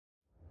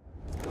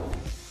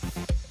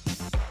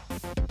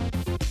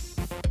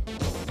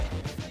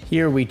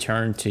here we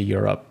turn to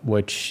Europe,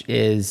 which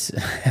is,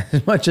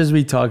 as much as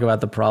we talk about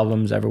the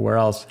problems everywhere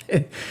else,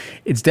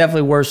 it's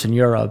definitely worse in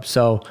Europe.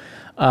 So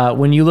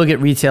when you look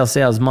at retail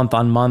sales month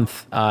on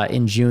month,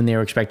 in June, they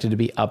were expected to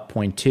be up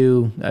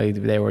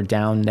 0.2. They were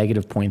down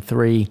negative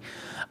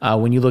 0.3.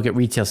 When you look at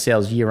retail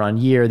sales year on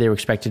year, they were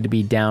expected to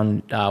be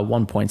down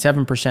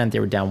 1.7%. They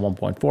were down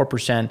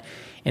 1.4%.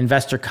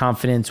 Investor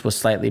confidence was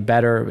slightly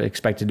better,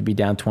 expected to be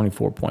down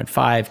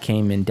 24.5,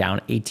 came in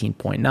down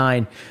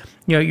 18.9.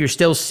 You know, you're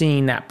still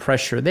seeing that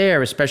pressure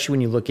there, especially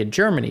when you look at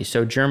Germany.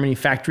 So Germany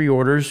factory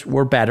orders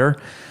were better.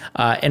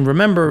 And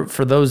remember,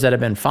 for those that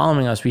have been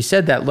following us, we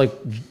said that,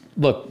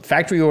 look,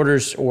 factory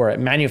orders or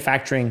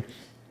manufacturing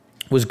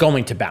was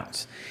going to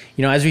bounce.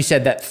 You know, as we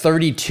said, that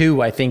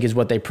 32, I think, is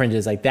what they printed.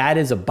 Is like, that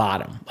is a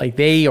bottom. Like,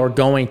 they are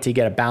going to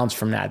get a bounce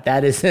from that.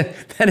 That is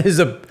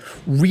a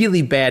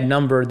really bad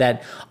number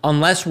that,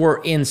 unless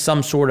we're in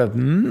some sort of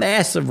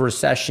massive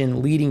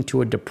recession leading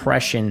to a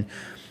depression,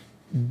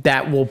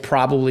 that will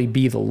probably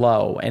be the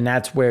low. And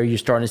that's where you're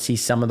starting to see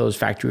some of those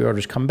factory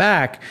orders come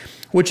back,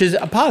 which is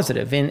a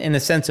positive in the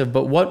sense of,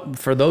 but what,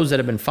 for those that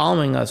have been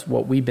following us,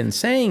 what we've been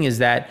saying is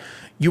that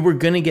you were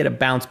going to get a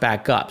bounce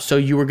back up. So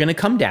you were going to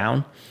come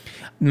down,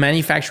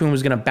 manufacturing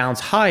was going to bounce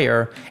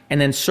higher, and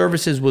then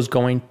services was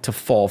going to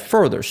fall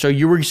further. So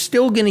you were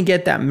still going to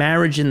get that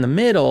marriage in the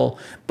middle,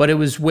 but it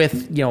was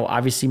with, you know,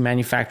 obviously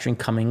manufacturing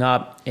coming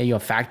up, you know,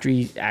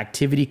 factory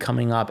activity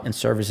coming up, and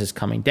services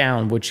coming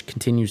down, which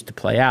continues to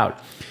play out.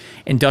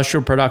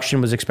 Industrial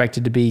production was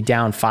expected to be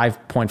down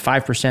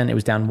 5.5%. It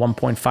was down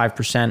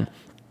 1.5%.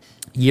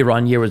 Year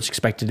on year was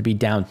expected to be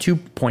down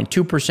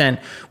 2.2%,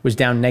 was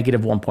down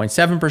negative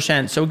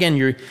 1.7%. So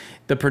again,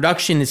 the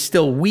production is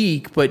still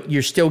weak, but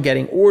you're still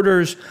getting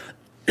orders.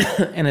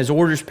 And as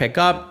orders pick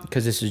up,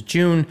 because this is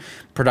June,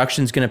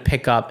 production is going to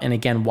pick up. And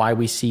again, why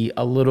we see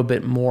a little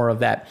bit more of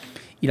that,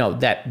 you know,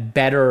 that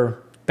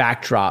better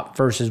backdrop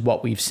versus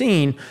what we've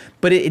seen.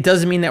 But it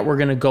doesn't mean that we're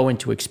going to go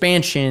into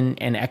expansion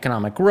and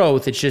economic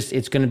growth. It's just,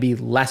 it's going to be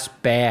less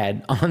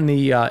bad on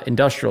the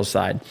industrial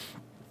side.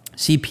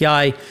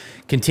 CPI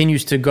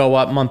continues to go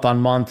up month on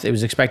month. It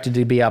was expected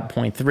to be up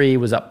 0.3,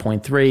 was up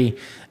 0.3.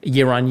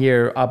 Year on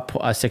year, up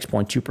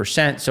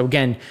 6.2%. So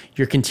again,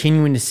 you're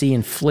continuing to see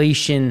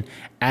inflation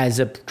as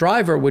a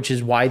driver, which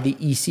is why the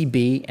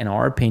ECB, in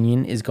our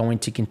opinion, is going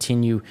to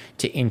continue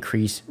to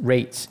increase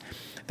rates.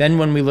 Then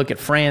when we look at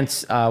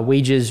France,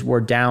 wages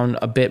were down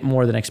a bit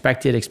more than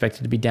expected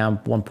to be down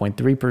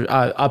 1.3%,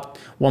 up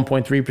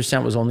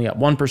 1.3%, was only up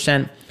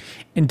 1%.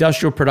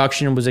 Industrial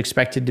production was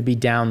expected to be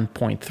down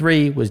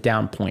 0.3, was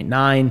down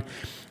 0.9.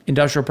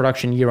 Industrial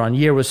production year on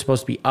year was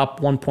supposed to be up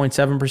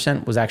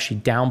 1.7%, was actually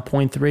down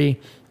 0.3.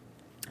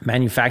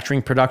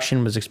 Manufacturing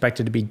production was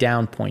expected to be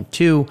down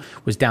 0.2,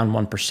 was down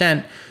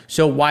 1%.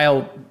 So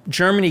while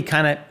Germany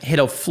kind of hit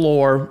a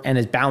floor and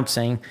is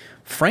bouncing,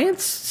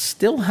 France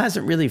still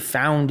hasn't really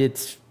found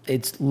its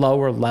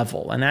lower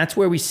level. And that's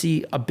where we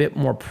see a bit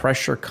more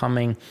pressure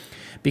coming,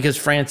 because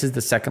France is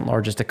the second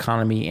largest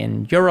economy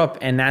in Europe.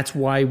 And that's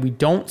why we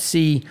don't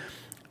see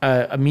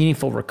a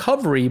meaningful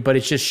recovery, but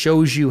it just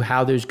shows you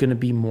how there's going to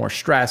be more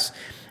stress,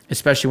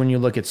 especially when you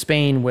look at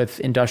Spain, with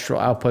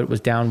industrial output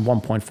was down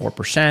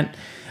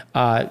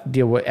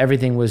 1.4%.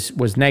 Everything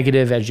was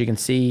negative, as you can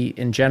see,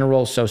 in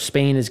general. So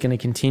Spain is going to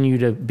continue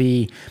to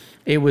be,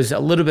 it was a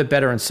little bit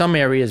better in some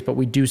areas, but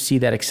we do see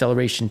that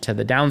acceleration to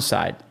the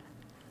downside.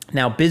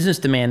 Now, business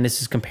demand,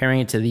 this is comparing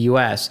it to the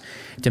U.S.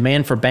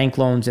 Demand for bank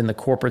loans in the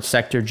corporate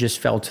sector just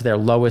fell to their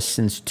lowest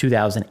since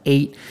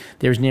 2008.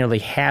 There's nearly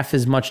half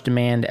as much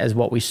demand as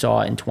what we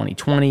saw in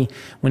 2020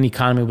 when the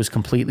economy was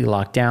completely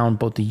locked down.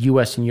 Both the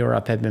U.S. and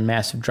Europe have been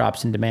massive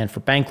drops in demand for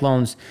bank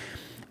loans,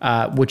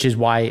 which is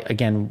why,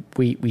 again,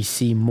 we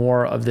see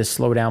more of this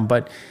slowdown.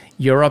 But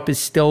Europe is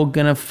still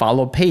going to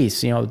follow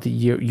pace. You know, the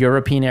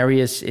European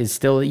area is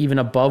still even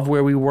above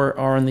where we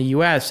are in the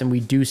U.S., and we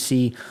do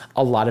see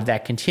a lot of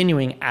that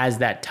continuing as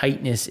that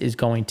tightness is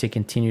going to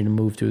continue to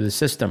move through the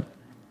system.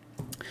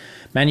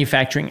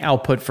 Manufacturing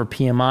output for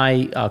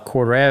PMI,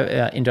 quarter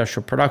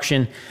industrial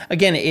production.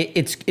 Again,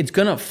 it's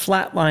going to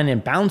flatline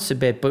and bounce a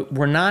bit, but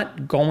we're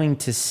not going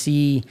to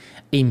see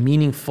a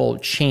meaningful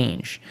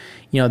change.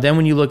 You know, then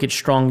when you look at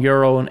strong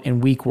euro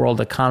and weak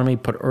world economy,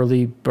 put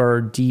early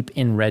bird deep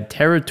in red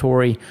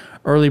territory.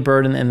 Early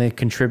bird and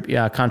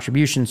the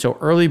contribution. So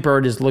early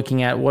bird is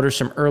looking at what are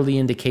some early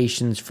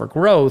indications for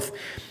growth,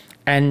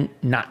 and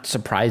not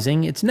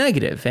surprising, it's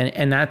negative.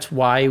 And that's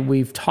why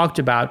we've talked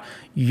about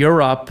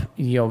Europe,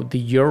 you know, the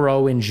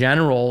euro in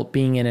general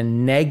being in a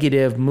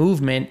negative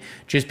movement,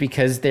 just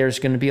because there's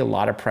going to be a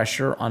lot of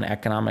pressure on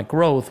economic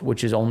growth,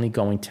 which is only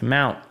going to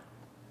mount.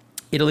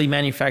 Italy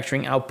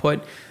manufacturing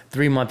output,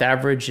 3-month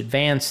average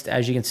advanced.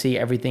 As you can see,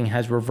 everything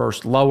has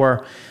reversed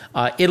lower.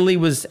 Italy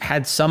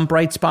had some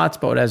bright spots,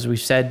 but as we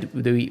said,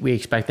 we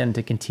expect them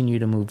to continue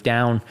to move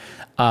down.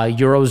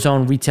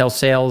 Eurozone retail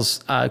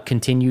sales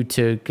continue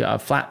to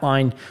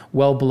flatline,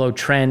 well below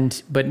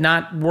trend, but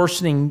not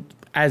worsening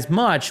as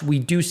much. We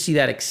do see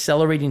that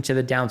accelerating to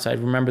the downside.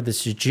 Remember,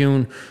 this is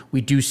June. We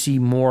do see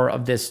more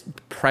of this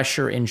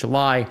pressure in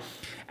July.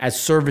 as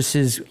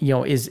services,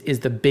 is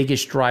the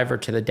biggest driver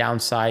to the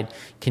downside,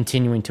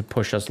 continuing to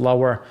push us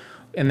lower.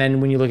 And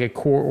then when you look at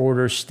core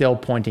orders, still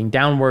pointing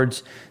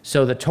downwards.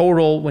 So the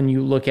total, when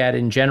you look at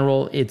in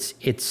general, it's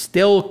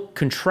still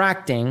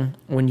contracting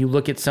when you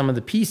look at some of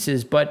the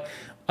pieces. But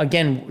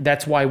again,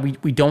 that's why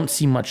we don't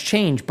see much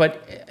change.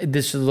 But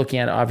this is looking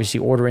at obviously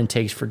order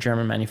intakes for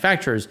German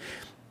manufacturers.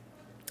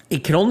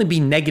 It can only be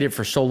negative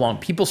for so long.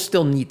 People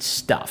still need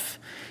stuff.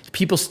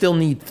 People still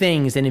need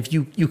things. And if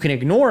you can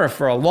ignore it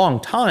for a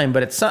long time,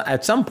 but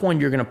at some point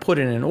you're going to put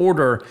in an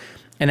order.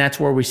 And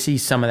that's where we see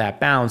some of that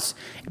bounce.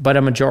 But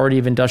a majority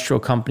of industrial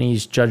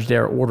companies judge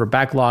their order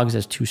backlogs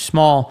as too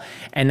small.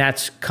 And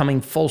that's coming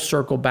full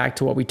circle back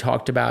to what we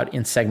talked about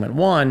in segment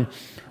 1,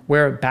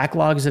 where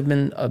backlogs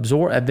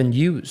have been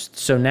used.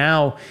 So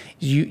now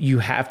you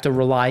have to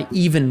rely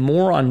even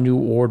more on new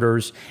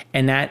orders,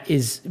 and that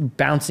is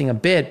bouncing a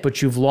bit,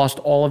 but you've lost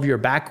all of your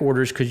back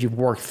orders because you've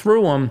worked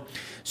through them.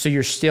 So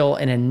you're still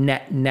in a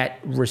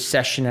net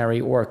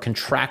recessionary or a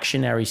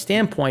contractionary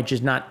standpoint,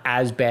 just not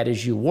as bad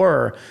as you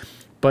were.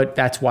 But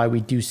that's why we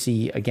do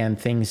see, again,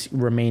 things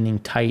remaining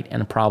tight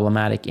and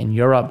problematic in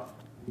Europe.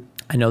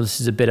 I know this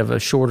is a bit of a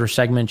shorter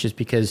segment just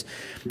because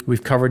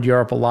we've covered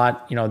Europe a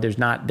lot.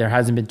 There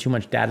hasn't been too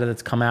much data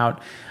that's come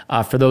out.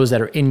 For those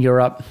that are in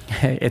Europe,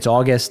 it's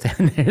August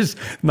and there's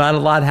not a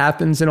lot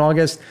happens in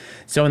August.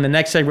 So in the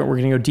next segment, we're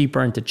going to go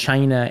deeper into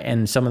China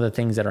and some of the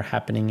things that are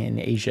happening in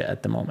Asia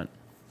at the moment.